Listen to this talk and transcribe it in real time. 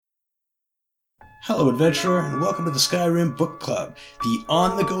Hello, adventurer, and welcome to the Skyrim Book Club, the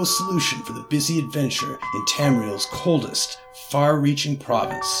on-the-go solution for the busy adventure in Tamriel's coldest, far-reaching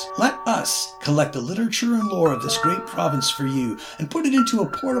province. Let us collect the literature and lore of this great province for you and put it into a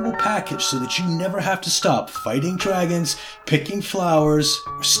portable package so that you never have to stop fighting dragons, picking flowers,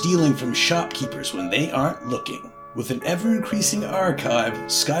 or stealing from shopkeepers when they aren't looking. With an ever-increasing archive,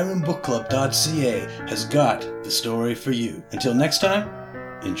 SkyrimBookClub.ca has got the story for you. Until next time,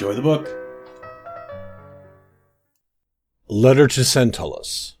 enjoy the book. Letter to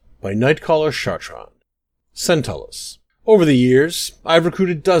Centullus by Nightcaller Chartrand. Centullus. Over the years, I've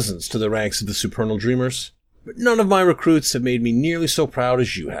recruited dozens to the ranks of the Supernal Dreamers, but none of my recruits have made me nearly so proud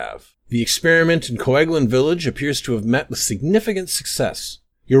as you have. The experiment in Coeglin Village appears to have met with significant success.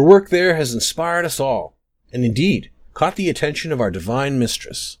 Your work there has inspired us all, and indeed, caught the attention of our divine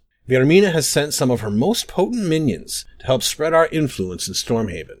mistress. Vaermina has sent some of her most potent minions to help spread our influence in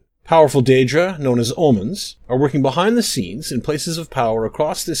Stormhaven. Powerful Daedra, known as Omens, are working behind the scenes in places of power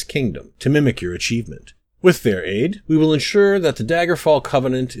across this kingdom to mimic your achievement. With their aid, we will ensure that the Daggerfall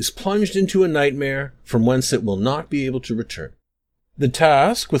Covenant is plunged into a nightmare from whence it will not be able to return. The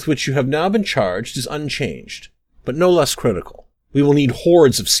task with which you have now been charged is unchanged, but no less critical. We will need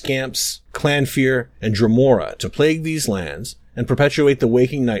hordes of scamps, Clanfear, and Dremora to plague these lands and perpetuate the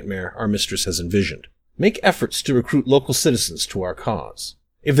waking nightmare our mistress has envisioned. Make efforts to recruit local citizens to our cause.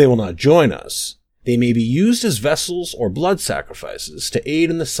 If they will not join us, they may be used as vessels or blood sacrifices to aid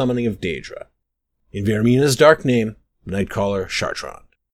in the summoning of Daedra. In Vaermina's dark name, Nightcaller Chartrand.